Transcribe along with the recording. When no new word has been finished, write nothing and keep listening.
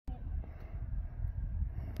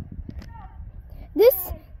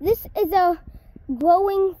This is a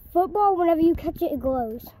glowing football. Whenever you catch it, it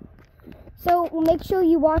glows. So make sure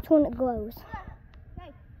you watch when it glows.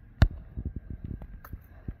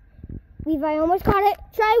 Levi almost got it.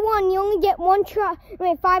 Try one. You only get one try.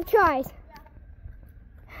 Wait, 5 tries.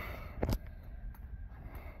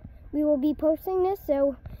 We will be posting this,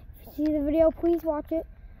 so if you see the video, please watch it.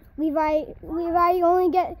 Levi, you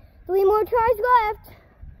only get 3 more tries left.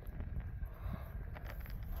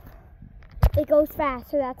 It goes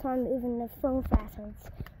fast, so that's why I'm moving the phone fast, and it's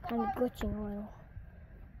kind of glitching a little.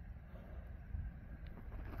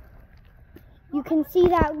 You can see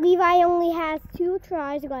that Levi only has 2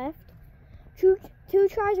 tries left. Two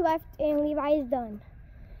tries left, and Levi is done.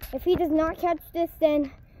 If he does not catch this,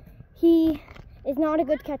 then he is not a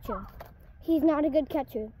good catcher. He's not a good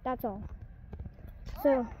catcher, that's all.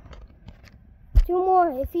 So, 2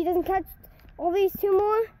 more. If he doesn't catch all these 2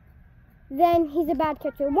 more, then he's a bad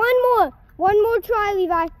catcher. 1 more! 1 more try,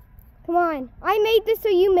 Levi. Come on. I made this, so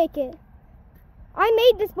you make it. I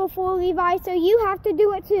made this before, Levi, so you have to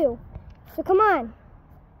do it too. So come on.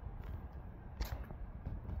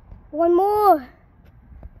 1 more.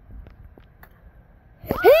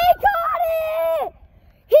 He got it!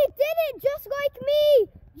 He did it just like me!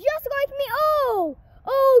 Just